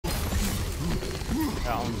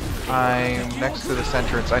I'm next to this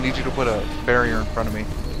entrance. I need you to put a barrier in front of me.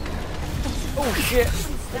 Oh shit!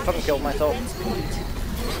 Fucking killed myself.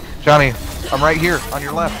 Johnny, I'm right here on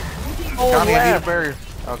your left. Oh, Johnny, I need a left. barrier.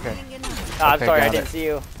 Okay. I'm Okay, sorry, I got didn't it. see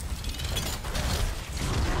you.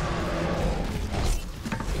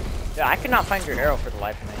 Yeah, I could not find your arrow for the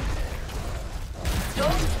life of me.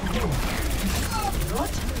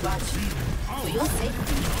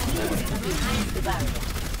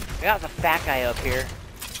 We got the fat guy up here.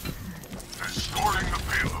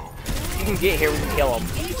 If you can get here, we can kill him.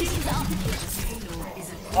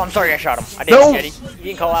 Oh, I'm sorry, I shot him. I didn't No! get it. You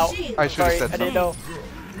didn't call out. I should have Sorry, said I didn't something. know.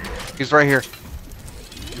 He's right here.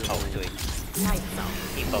 Oh, sweet.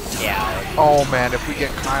 Keep him down. Oh man, if we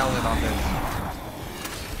get Kyle in on this.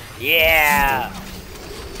 Yeah!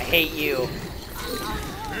 I hate you.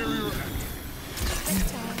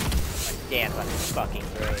 Dance on his fucking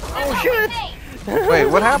grave. Oh shit! Wait,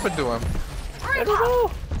 what happened to him? I don't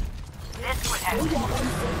know.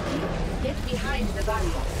 Get behind the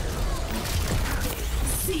barrier.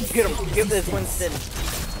 Get him. Give this Winston.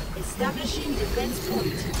 Establishing defense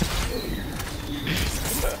point.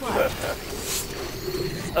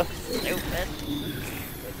 Oh, stupid.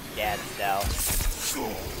 Dad style.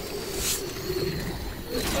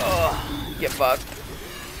 Oh, get fucked.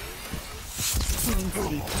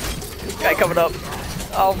 Guy coming up.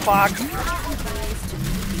 Oh fuck.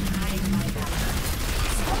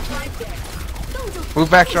 Move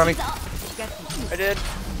back, Johnny. I did.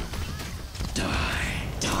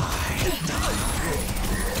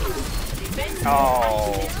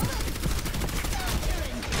 Oh.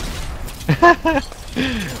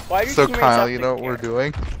 Why do So teammates Kyle, have you to know what we're care?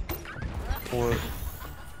 doing? We're...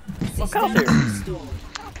 Well, Kyle's here.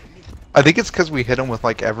 I think it's because we hit him with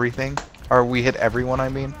like everything. Or we hit everyone, I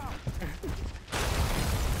mean.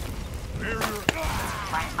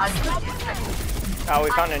 Oh, we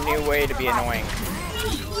found a new way to be annoying.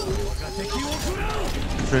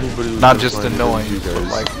 Not just annoying, but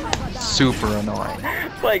like super annoying.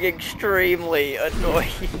 Like extremely annoying.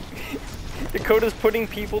 Dakota's putting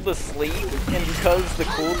people to sleep, and because the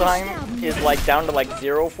cooltime is like down to like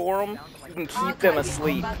 0 for them, you can keep them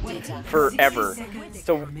asleep forever.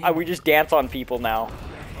 So we just dance on people now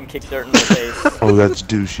and kick dirt in their face. Oh, that's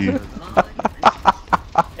douchey.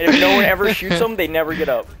 And if no one ever shoots them, they never get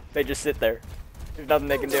up. They just sit there. There's nothing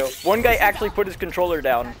they can do. One guy actually put his controller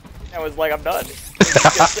down. I was like, I'm done.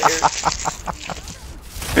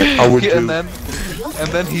 I would too. And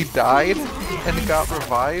then he died and got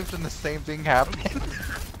revived and the same thing happened.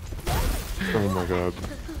 Oh my god.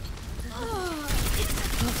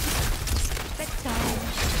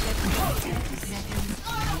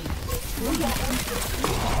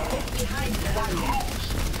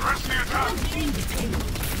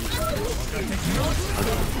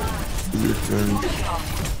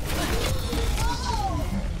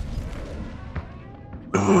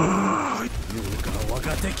 Oh,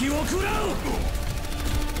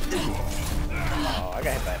 I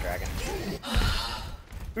got hit by a dragon.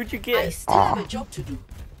 Who'd you I get? still have a job to do.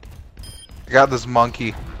 I got this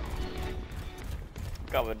monkey.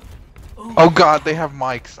 Coming. Oh god, they have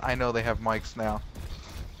mics. I know they have mics now.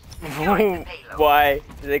 Why?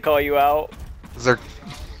 Did they call you out? They're...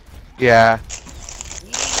 Yeah.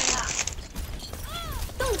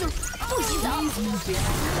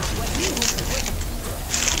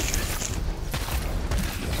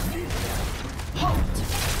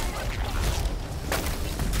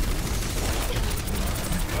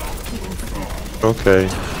 Okay.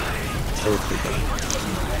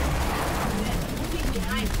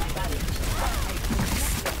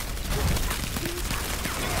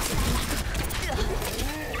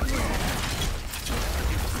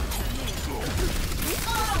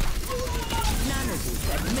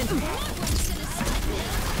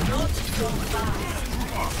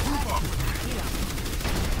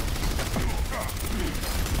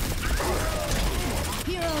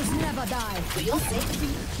 Heroes never die. For your safety,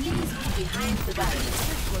 please be behind the barrier.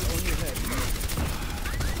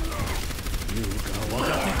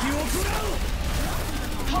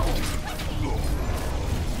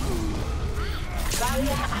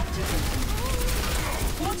 Barrier activated.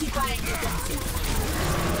 Fortifying defenses.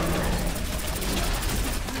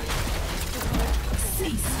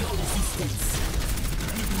 Cease your resistance.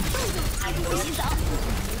 I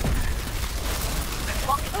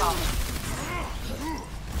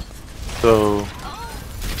So,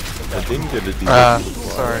 I didn't get a decent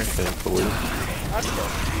sorry. thankfully.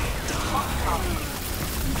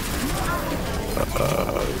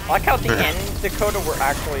 I like how at the end, Dakota, we're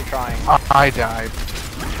actually trying. I died.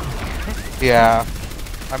 Yeah.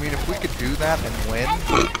 I mean, if we could do that and win,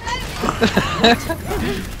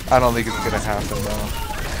 I don't think it's gonna happen though.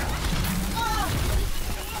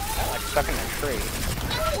 Like stuck in a tree.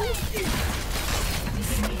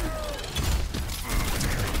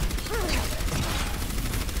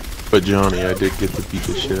 But Johnny, I did get to beat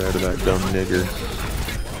the shit out of that dumb nigger.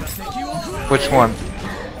 Which one?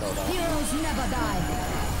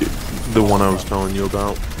 The one I was telling you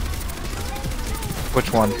about.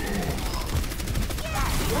 Which one?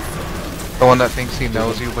 The one that thinks he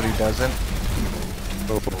knows you, but he doesn't?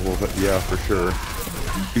 Oh, well, yeah, for sure.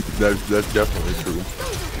 That's definitely true.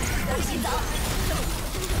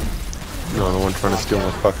 No, the one trying to steal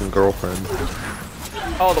my fucking girlfriend.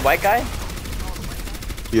 Oh, the white guy?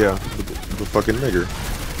 Yeah, the fucking nigger.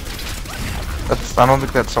 I don't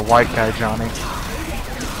think that's a white guy, Johnny.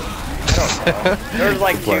 I don't know. There was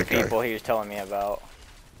like two Black guy. people he was telling me about.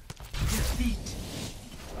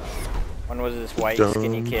 One was this white Dumb,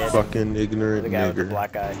 skinny kid. fucking ignorant The guy with the nigger.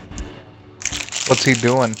 black guy. What's he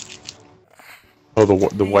doing? Oh,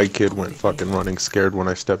 the white kid went fucking running scared when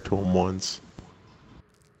I stepped to him once.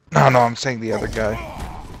 No, I'm saying the other guy.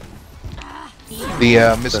 The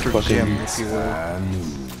Mr. fucking- Jim, if you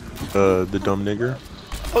will. The dumb nigger.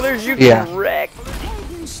 Oh, there's you Yeah. correct.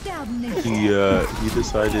 He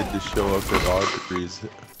decided to show up at Audrey's.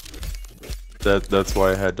 That's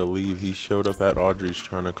why I had to leave. He showed up at Audrey's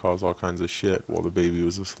trying to cause all kinds of shit while the baby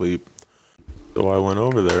was asleep. So I went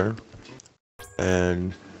over there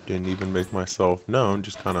and didn't even make myself known,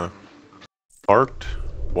 just kind of parked,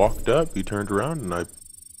 walked up, he turned around, and I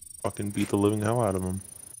fucking beat the living hell out of him.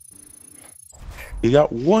 He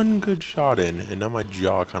got one good shot in, and now my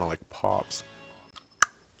jaw kind of like pops.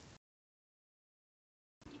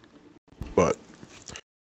 But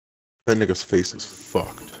that nigga's face is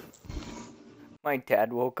fucked. My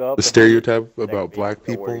dad woke up. The and stereotype he- about like, black no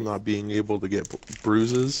people worries. not being able to get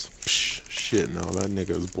bruises? Psh, shit, no, that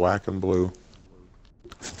nigga is black and blue.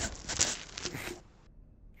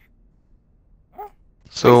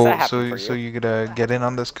 So, that happen for so you? you gonna get in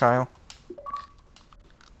on this, Kyle?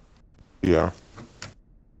 Yeah.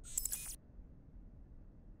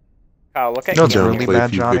 Oh, look at No, it's you. Down really play a bad,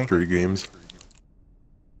 few Johnny. victory games.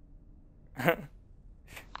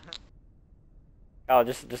 Oh,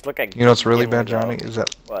 just look at. You know what's really Gimli, bad, Johnny? though. Is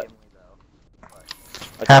that What?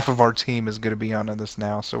 half of our team is gonna be on this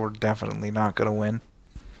now, so we're definitely not gonna win.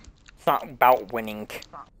 It's not about winning.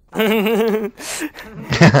 It's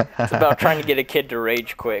about trying to get a kid to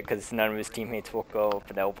rage quit because none of his teammates will go up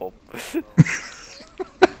and help him.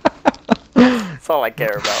 That's all I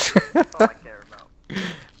care about.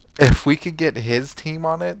 If we could get his team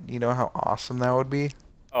on it, you know how awesome that would be?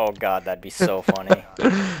 Oh god, that'd be so funny.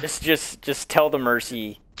 just tell the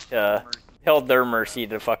Mercy, tell their Mercy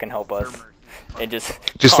to fucking help us, and just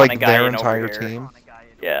con a like guy their in over entire here. team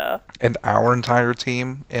Yeah, and our entire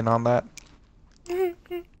team in on that.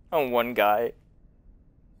 on one guy.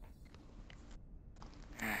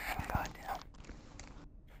 God damn.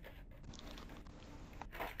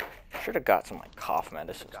 Should have got some like cough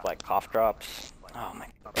medicines, like cough drops. Oh my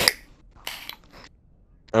god.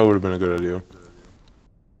 That would have been a good idea.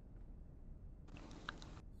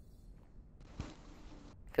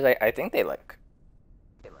 Because I think they like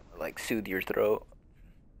soothe your throat.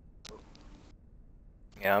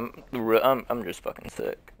 Yeah, I'm just fucking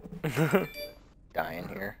sick. Dying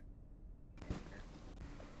here.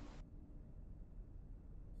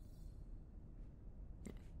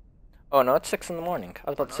 Oh no, it's 6 in the morning. I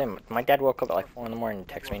was about to say, my dad woke up at like 4 in the morning and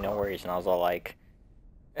texted me no worries, and I was all like,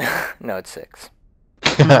 no, it's 6.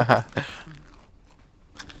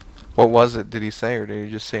 What was it? Did he say, or did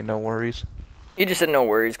he just say no worries? He just said no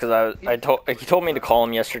worries because he told me to call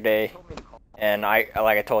him yesterday, and like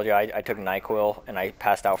I told you, I took NyQuil and I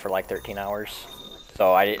passed out for like 13 hours,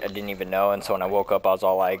 so I didn't even know. And so when I woke up, I was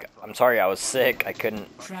all like, I'm sorry, I was sick, I couldn't.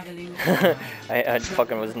 I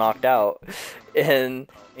fucking was knocked out, and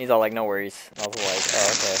he's all like, no worries. And I was like, oh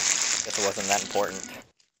okay, guess it wasn't that important.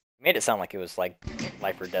 He made it sound like it was like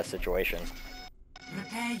life or death situation.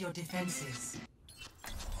 Prepare your defenses.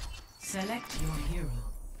 Select your hero.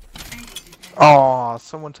 Oh,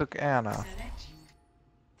 someone took Anna.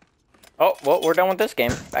 Oh well, we're done with this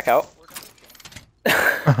game. Back out.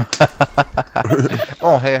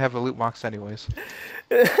 Oh, hey, I have a loot box anyways.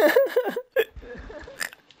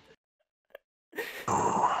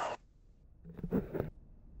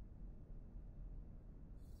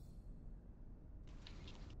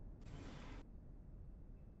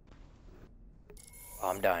 Oh,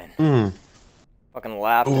 I'm dying. Mm. Fucking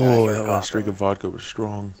laughed. Oh, that last drink of vodka was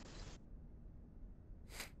strong.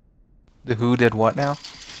 The who did what now?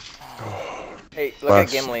 Hey, look at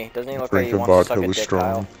Gimli. Doesn't he look like he Drink of wants to suck vodka a was dick,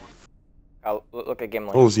 strong. I'll look at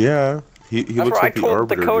Gimli. Oh yeah, he That's looks what I like the told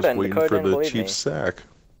arbiter Dakota, just and waiting Dakota for didn't the believe me. chief's sack.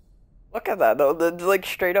 Look at that though. Like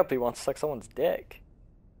straight up, he wants to suck someone's dick.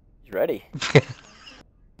 He's ready.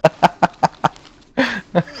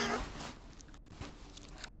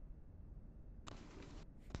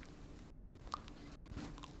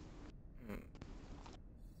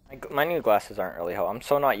 My new glasses aren't really helpful. I'm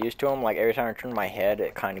so not used to them. Like every time I turn my head,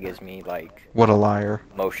 it kind of gives me like What a liar.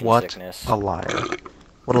 motion What sickness. a liar.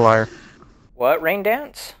 What a liar. What, rain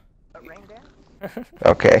dance?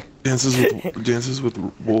 Okay. Dances with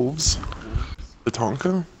wolves.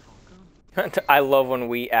 Tatanka. I love when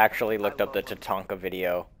we actually looked up the Tatanka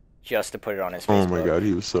video just to put it on his Facebook. Oh my god,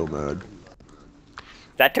 he was so mad.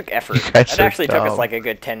 That took effort. You guys That are actually took us dumb. like a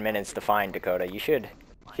good 10 minutes to find, Dakota. You should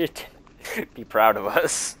be proud of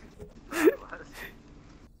us.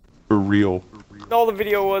 For real. All the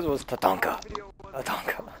video was Tatanka.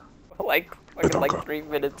 Tatanka. Like, fucking like Tatanka. 3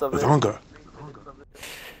 minutes of it. Tatanka.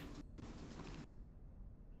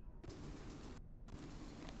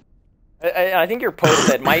 I think your post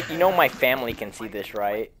said, you know my family can see this,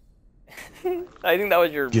 right? I think that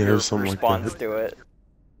was your something like response that. to it.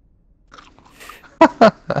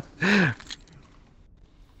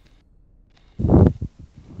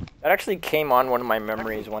 That actually came on one of my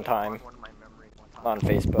memories one time on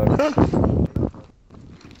Facebook.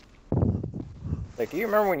 Like, do you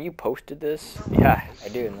remember when you posted this? Yeah, I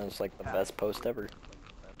do, and it was like the best post ever.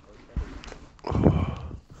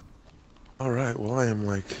 Alright, well I am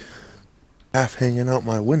like half hanging out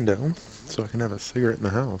my window so I can have a cigarette in the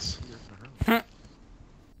house.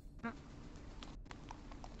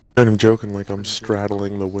 And I'm joking like I'm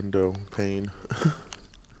straddling the window pane.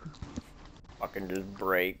 Fucking just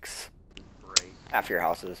breaks. Half your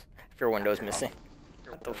houses. If your window's missing.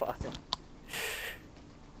 What the fuck?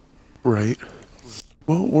 Right.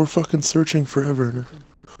 Well, we're fucking searching forever.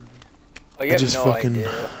 Oh, you I have just no fucking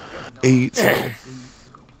idea. ate, so...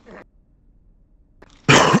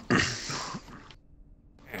 God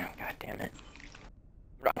damn it.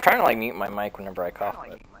 I'm trying to like mute my mic whenever I cough,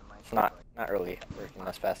 but it's not really working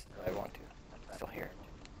as fast as I want to. I still hear it.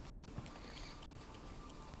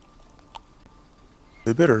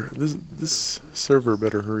 They better, this server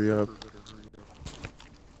better hurry up.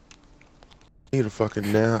 I need a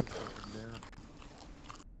fucking nap.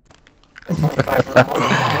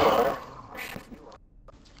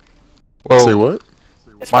 Whoa. Say what?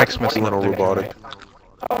 It's Mike's fucking missing Went all a robotic.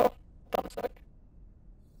 Oh, one sec.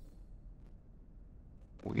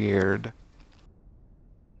 Weird.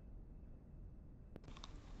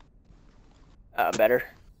 Better?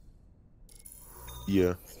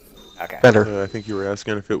 Yeah. Okay. Better. I think you were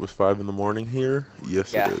asking if it was 5 in the morning here?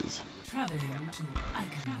 Yes, Yeah. it is. Traveling to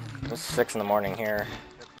Icon. It's 6 in the morning here.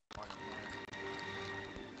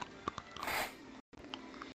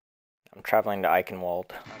 I'm traveling to Eichenwald.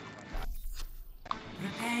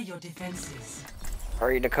 Prepare your defenses.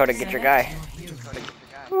 Hurry, Dakota, get your guy. Select your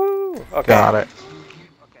hero. Woo! Okay. Got it.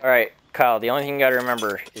 Alright, Kyle, the only thing you gotta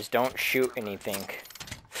remember is don't shoot anything.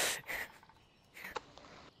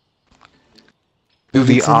 Do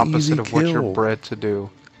the It's an opposite easy of what you're kill. bred to do.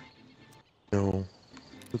 No.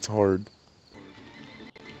 It's hard.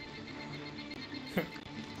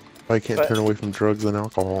 I can't But- turn away from drugs and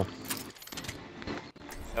alcohol.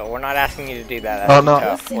 No, we're not asking you to do that. Oh That's no,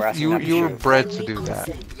 tough. We're asking you not to were shoot. bred to do that,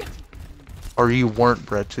 or you weren't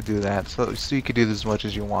bred to do that. So you could do this as much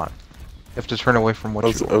as you want. You have to turn away from what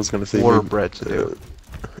I was gonna say were maybe, bred to do.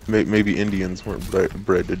 Maybe Indians weren't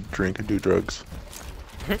bred to drink and do drugs.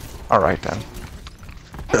 All right then.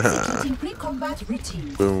 Executing pre-combat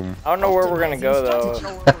routine. Boom. I don't know where we're gonna go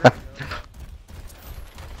though.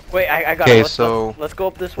 Wait, I got Okay, it. so- Let's go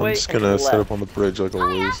up this I'm way. just and to gonna the set left. up on the bridge like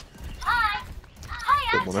always.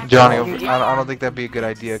 But when I- Johnny, Oh. I don't think that'd be a good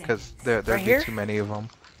idea because there'd Right be here? too many of them.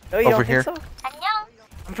 No, you over don't here. think so?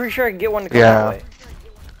 I'm pretty sure I can get one to come Yeah. that way.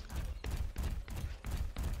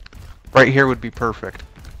 Right here would be perfect.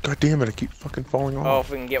 God damn it! I keep fucking falling Oh, off.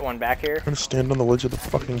 if we can get one back here. I'm gonna stand on the ledge of the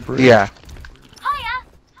fucking bridge. Yeah.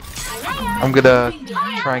 I'm gonna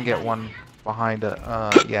try and get one behind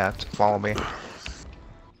yeah, to follow me.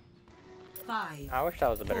 5, I wish that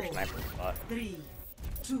was a better sniper spot. 3,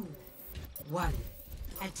 2, 1.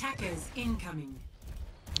 Attackers incoming.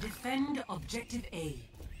 Defend objective A.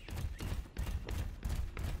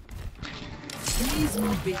 Please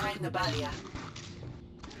move behind the barrier.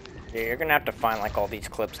 Yeah, you're gonna have to find like all these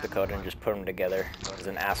clips, Dakota, and just put them together as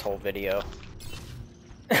an asshole video.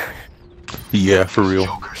 Yeah, for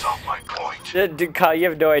real. Dude, Kyle, you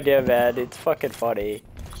have no idea, man. It's fucking funny.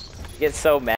 You get so mad.